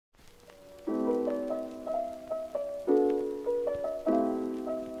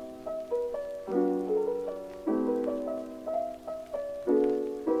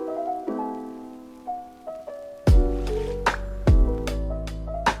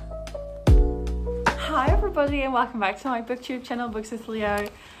everybody and welcome back to my booktube channel, Books with Leo.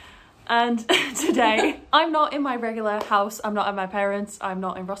 And today I'm not in my regular house, I'm not at my parents', I'm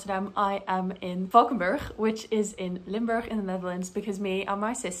not in Rotterdam, I am in Valkenburg, which is in Limburg in the Netherlands, because me and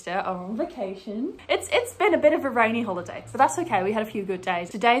my sister are on vacation. It's been a bit of a rainy holiday, but that's okay, we had a few good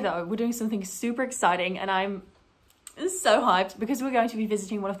days. Today though, we're doing something super exciting and I'm so hyped because we're going to be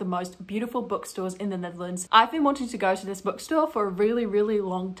visiting one of the most beautiful bookstores in the Netherlands. I've been wanting to go to this bookstore for a really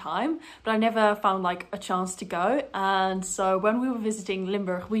long time, but I never found like a chance to go, and so when we were visiting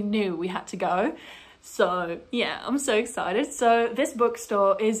Limburg we knew we had to go. So yeah, I'm so excited. So this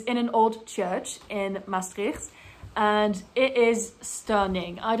bookstore is in an old church in Maastricht and it is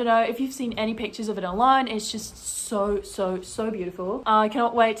stunning. I don't know if you've seen any pictures of it online, it's just so beautiful. I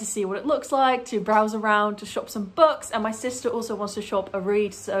cannot wait to see what it looks like, to browse around, to shop some books, and my sister also wants to shop a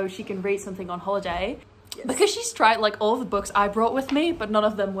read so she can read something on holiday. Yes. Because she's tried like all the books I brought with me, but none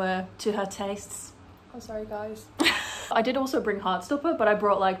of them were to her tastes. I'm sorry guys. I did also bring Heartstopper, but I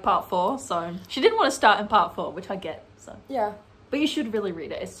brought like part 4, so she didn't want to start in part 4, which I get, so yeah. But you should really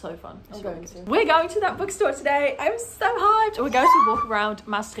read it, it's so fun. I'm going to. We're going to that bookstore today. I'm so hyped. We're going to walk around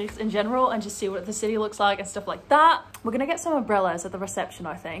Maastricht in general and just see what the city looks like and stuff like that. We're gonna get some umbrellas at the reception,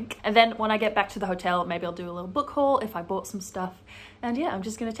 I think. And then when I get back to the hotel, maybe I'll do a little book haul if I bought some stuff. And yeah, I'm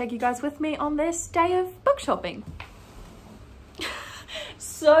just gonna take you guys with me on this day of book shopping.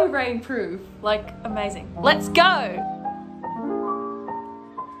 So rainproof, like amazing. Let's go.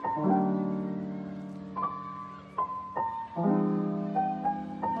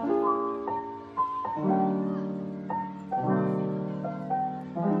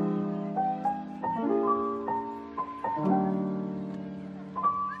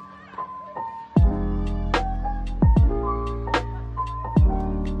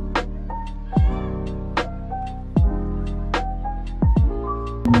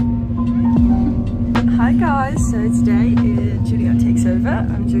 Hi guys, so today Julia takes over.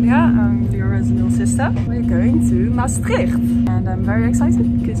 I'm Julia, I'm Leora's little sister. We're going to Maastricht and I'm very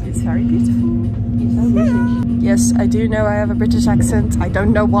excited because it's very beautiful. Yes, I do know I have a British accent. I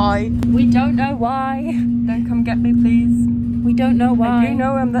don't know why. We don't know why. Don't come get me please. We don't know why. I do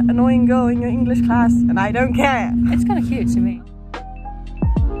know I'm that annoying girl in your English class and I don't care. It's kind of cute to me.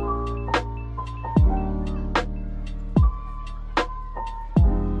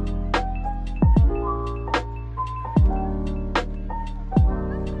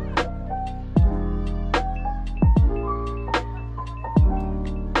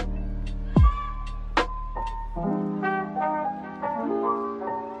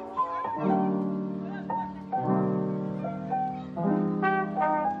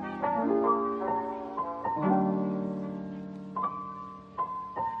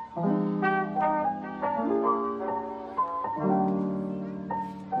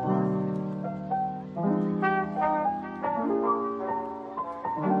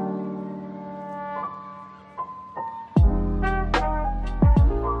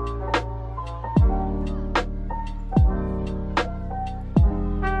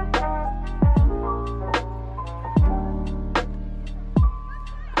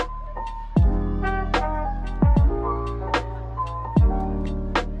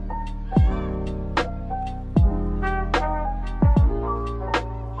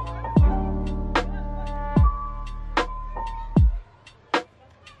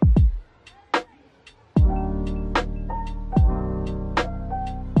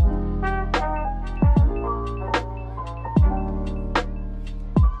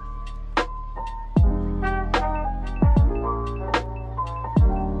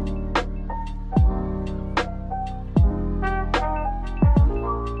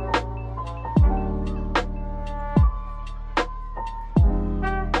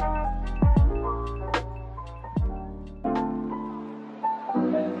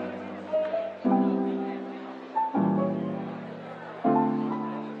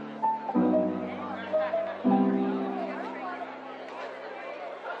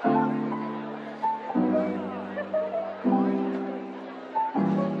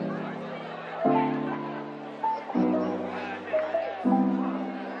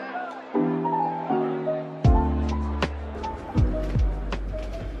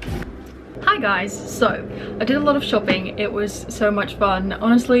 Hi guys, so I did a lot of shopping. It was so much fun.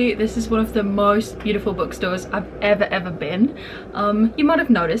 Honestly, this is one of the most beautiful bookstores I've ever been. You might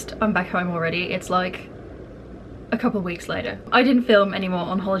have noticed I'm back home already. It's like a couple of weeks later. I didn't film anymore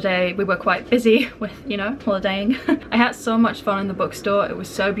on holiday. We were quite busy with, you know, holidaying. I had so much fun in the bookstore. It was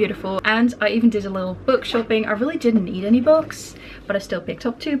so beautiful. And I even did a little book shopping. I really didn't need any books, but I still picked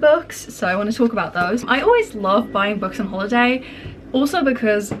up 2 books. So I want to talk about those. I always love buying books on holiday Also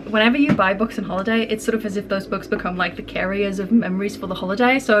because whenever you buy books on holiday, it's sort of as if those books become like the carriers of memories for the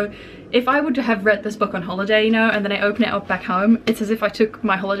holiday. So if I would have read this book on holiday, you know, and then I open it up back home, it's as if I took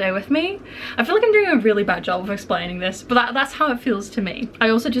my holiday with me. I feel like I'm doing a really bad job of explaining this, but that's how it feels to me. I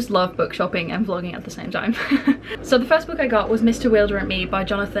also just love book shopping and vlogging at the same time. So the first book I got was Mr. Wilder and Me by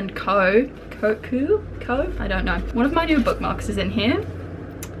Jonathan Coe? I don't know. One of my new bookmarks is in here.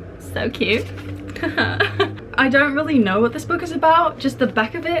 So cute. I don't really know what this book is about, just the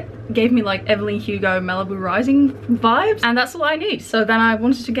back of it gave me like Evelyn Hugo Malibu Rising vibes, and that's all I need, so then I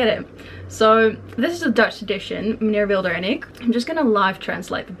wanted to get it. So this is a Dutch edition, Meneer Wilder en ik. I'm just gonna live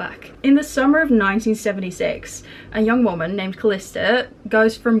translate the back. In the summer of 1976, a young woman named Callista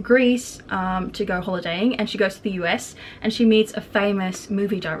goes from Greece to go holidaying, and she goes to the US and she meets a famous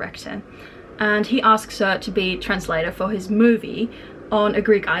movie director, and he asks her to be translator for his movie on a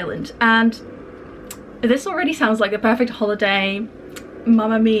Greek island. And this already sounds like the perfect holiday,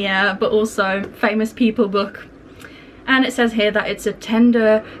 Mamma Mia, but also famous people book. And it says here that it's a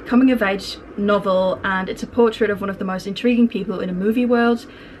tender coming-of-age novel, and it's a portrait of one of the most intriguing people in a movie world.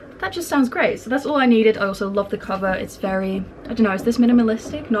 That just sounds great, so that's all I needed. I also love the cover. It's very, I don't know, is this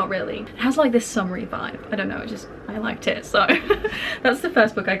minimalistic? Not really. It has like this summery vibe. I don't know, I liked it, so that's the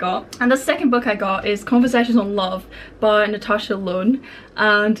first book I got. And the second book I got is Conversations on Love by Natasha Lunn.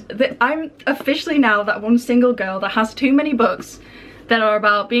 And I'm officially now that one single girl that has too many books that are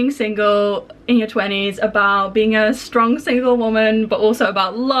about being single in your 20s, about being a strong single woman, but also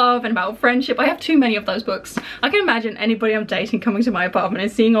about love and about friendship. I have too many of those books. I can imagine anybody I'm dating coming to my apartment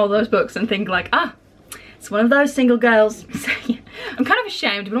and seeing all those books and think like, ah, it's one of those single girls. So, yeah, I'm kind of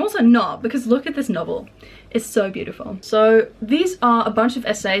ashamed, but also not, because look at this novel. It's so beautiful. So these are a bunch of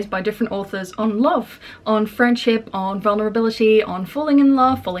essays by different authors on love, on friendship, on vulnerability, on falling in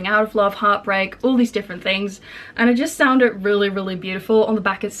love, falling out of love, heartbreak, all these different things. And it just sounded really, really beautiful. On the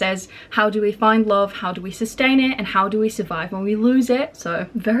back it says, how do we find love, how do we sustain it, and how do we survive when we lose it? So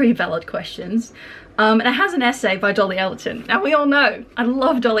very valid questions. And it has an essay by Dolly Alderton. Now we all know, I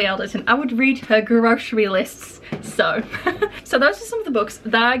love Dolly Alderton. I would read her grocery lists. So those are some of the books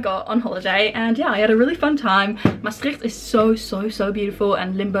that I got on holiday, and yeah, I had a really fun time. Maastricht is so beautiful,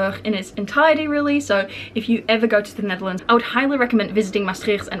 and Limburg in its entirety really. So if you ever go to the Netherlands, I would highly recommend visiting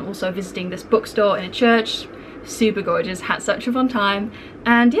Maastricht and also visiting this bookstore in a church. Super gorgeous, had such a fun time.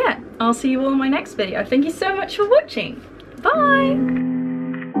 And yeah, I'll see you all in my next video. Thank you so much for watching. Bye!